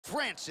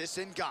Francis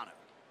Ngannou.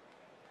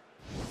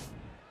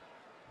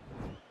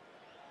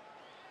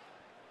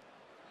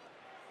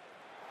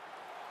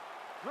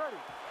 Ready.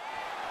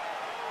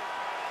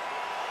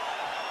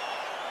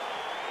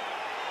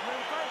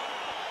 Ready, fight.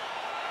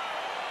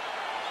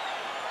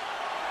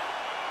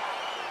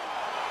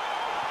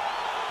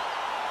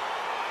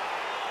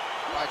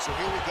 All right, so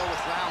here we go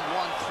with round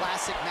one.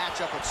 Classic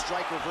matchup of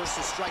striker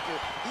versus striker.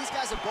 These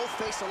guys have both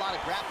faced a lot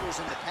of grapplers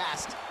in the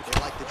past. They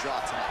like the draw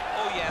tonight.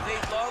 Oh, yeah, they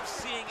love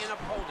seeing an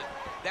opponent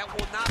that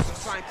will not be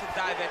trying to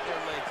dive at their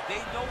legs.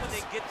 They know when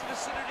they get to the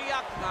center of the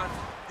octagon,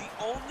 the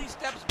only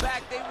steps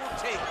back they will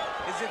take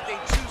is if they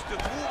choose to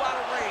move out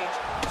of range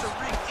to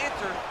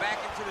re-enter back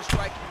into the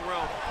striking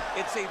realm.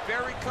 It's a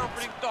very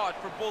comforting thought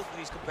for both of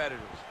these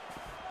competitors.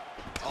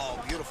 Oh,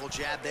 beautiful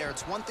jab there.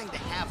 It's one thing to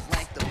have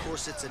length, of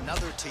course, it's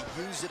another to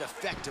use it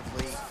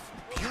effectively.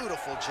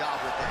 Beautiful job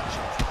with that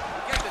jab.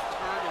 Look at the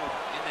turnover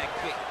in that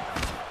kick.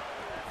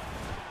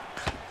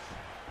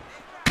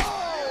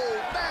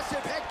 Oh,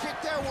 massive head kick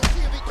there. We'll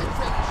see if he can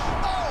finish.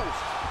 Oh!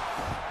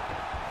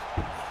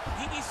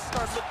 He needs to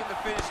start looking to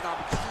finish now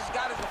because he's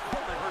got his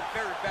opponent hurt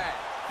very bad.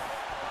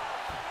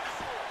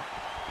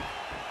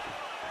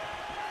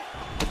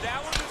 That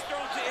one was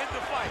thrown to end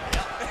the fight.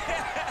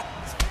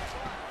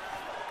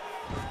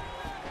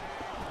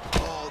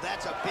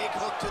 That's a big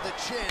hook to the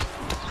chin.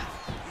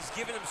 He's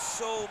giving him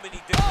so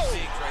many different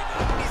things right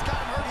now. He's got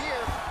him hurt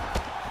here.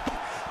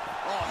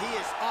 Oh, he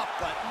is up,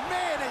 but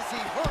man, is he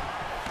hurt.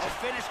 A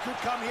finish could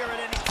come here at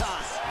any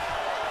time.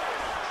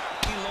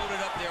 He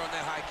loaded up there on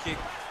that high kick.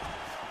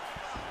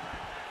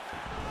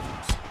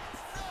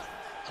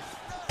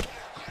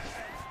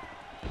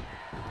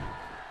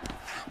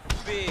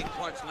 Big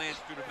punch lands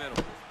through the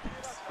middle.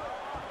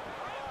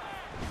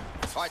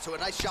 All right, so a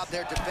nice job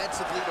there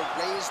defensively to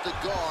raise the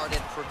guard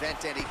and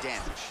prevent any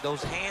damage.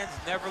 Those hands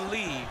never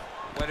leave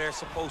where they're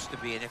supposed to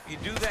be, and if you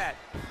do that,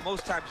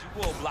 most times you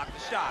will block the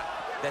shot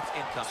that's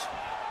incoming.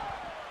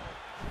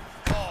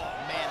 Oh,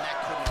 man,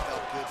 that couldn't have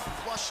felt good.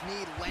 Flush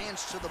knee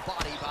lands to the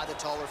body by the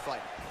taller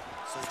fighter.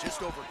 So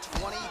just over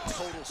 20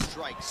 total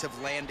strikes have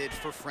landed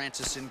for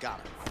Francis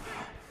Ngannou.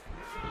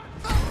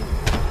 And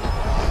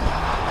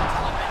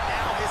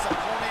now his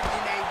opponent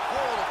in a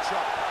world of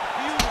trouble.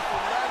 Beautiful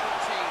lateral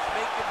change,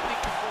 make him think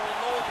he's going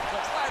low and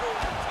come right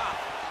over the top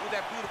with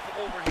that beautiful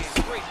overhand.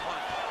 Great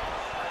punch.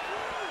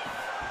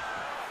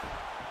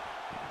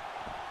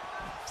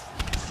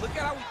 Look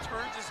at how he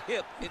turns his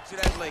hip into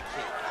that leg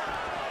kick.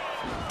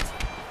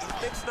 He's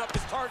mixing up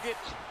his target.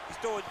 He's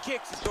throwing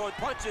kicks, he's throwing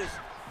punches.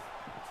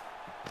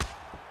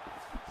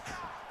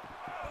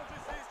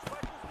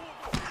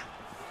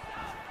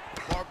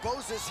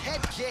 Barboza's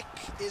head kick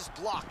is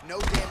blocked. No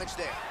damage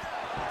there.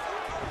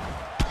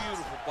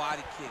 Beautiful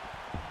body kick.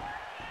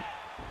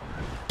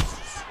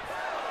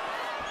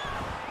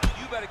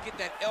 You better get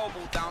that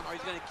elbow down or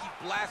he's going to keep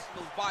blasting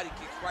those body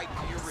kicks right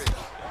to your ribs.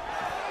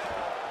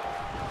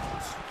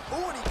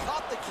 Ooh, and he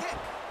caught the kick.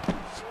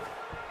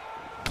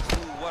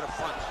 Ooh, what a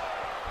punch.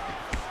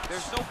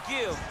 There's no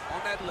give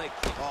on that leg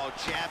kick. Oh,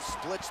 jab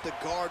splits the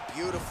guard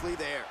beautifully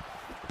there.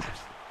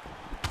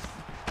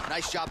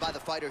 Nice job by the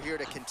fighter here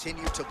to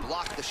continue to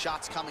block the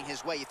shots coming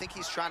his way. You think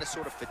he's trying to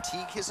sort of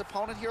fatigue his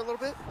opponent here a little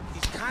bit?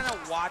 He's kind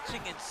of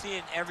watching and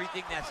seeing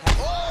everything that's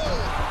happening. Oh!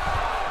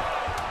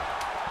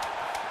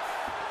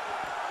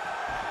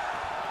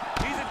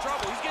 He's in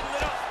trouble. He's getting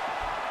lit up.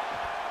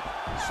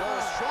 So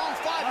a strong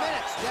 5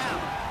 minutes down.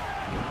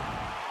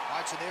 All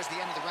right, so there's the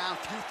end of the round.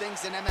 Few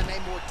things in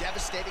MMA more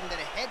devastating than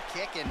a head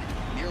kick, and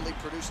nearly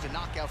produced a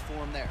knockout for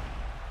him there.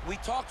 We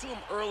talked to him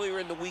earlier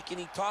in the week, and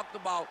he talked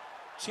about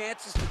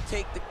chances to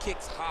take the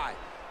kicks high.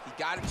 He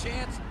got a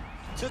chance,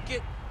 he took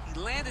it, he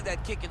landed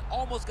that kick and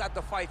almost got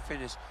the fight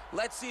finished.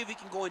 Let's see if he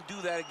can go and do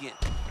that again.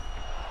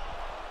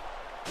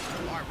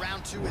 All right,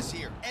 round two is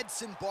here.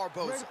 Edison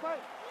Barboza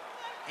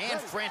and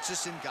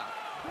Francis Ngannou.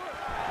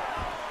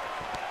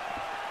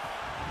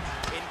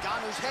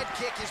 Ngannou's head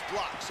kick is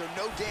blocked, so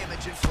no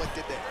damage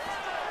inflicted there.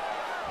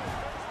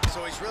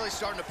 So he's really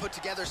starting to put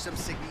together some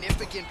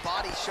significant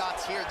body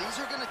shots here. These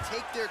are going to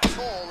take their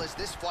toll as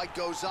this fight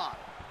goes on.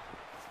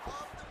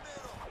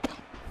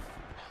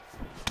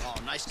 Oh,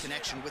 nice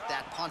connection with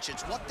that punch.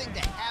 It's one thing to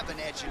have an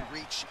edge and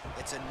reach.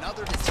 It's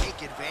another to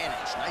take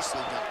advantage. Nicely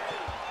done.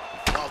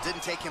 Well, it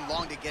didn't take him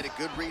long to get a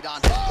good read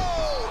on him.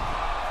 Oh!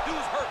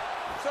 Dude's hurt.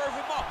 Serve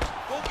him up.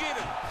 Go get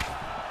him.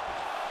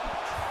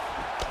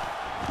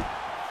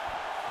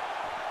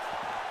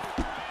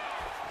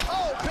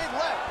 Oh, big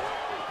left.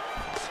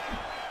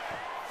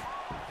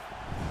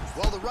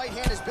 Well, the right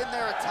hand has been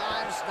there at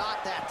times,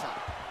 not that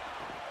time.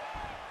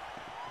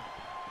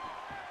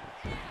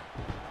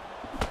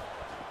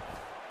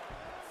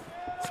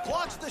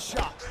 Blocks the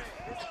shot.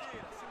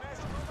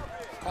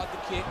 Caught the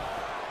kick.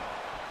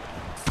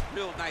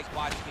 Real nice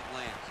body kick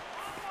lands.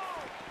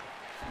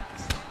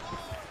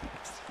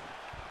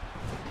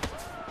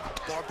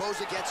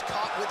 Barboza gets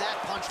caught with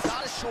that punch.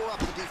 Got to shore up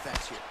the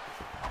defense here.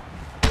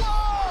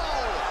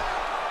 Whoa!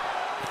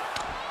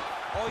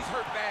 Oh, he's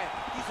hurt bad.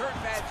 He's hurt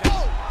bad,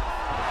 John.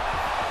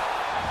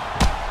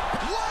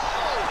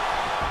 Whoa!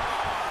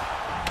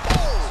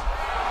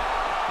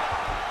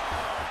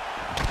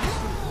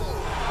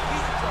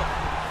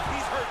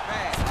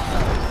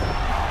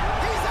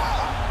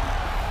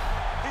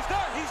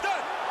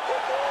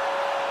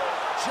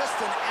 Just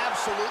an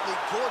absolutely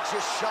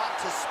gorgeous shot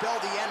to spell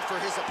the end for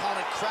his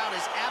opponent. Crowd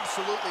is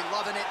absolutely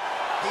loving it.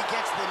 He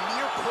gets the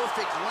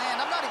near-perfect land.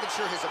 I'm not even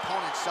sure his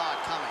opponent saw it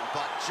coming,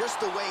 but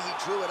just the way he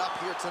drew it up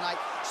here tonight,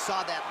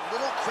 saw that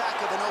little crack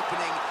of an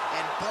opening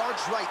and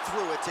barged right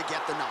through it to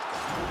get the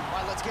knockout.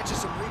 All right, let's get you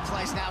some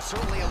replays now.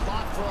 Certainly a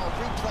lot for our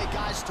replay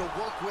guys to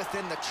work with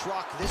in the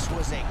truck. This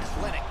was a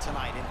clinic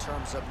tonight in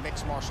terms of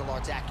mixed martial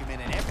arts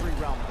acumen in every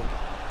realm of the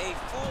world. A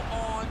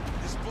full-on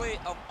display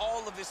of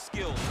all of his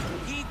skills.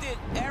 He did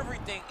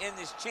everything in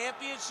this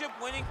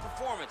championship-winning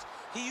performance.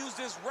 He used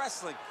his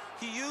wrestling.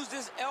 He used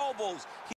his elbows.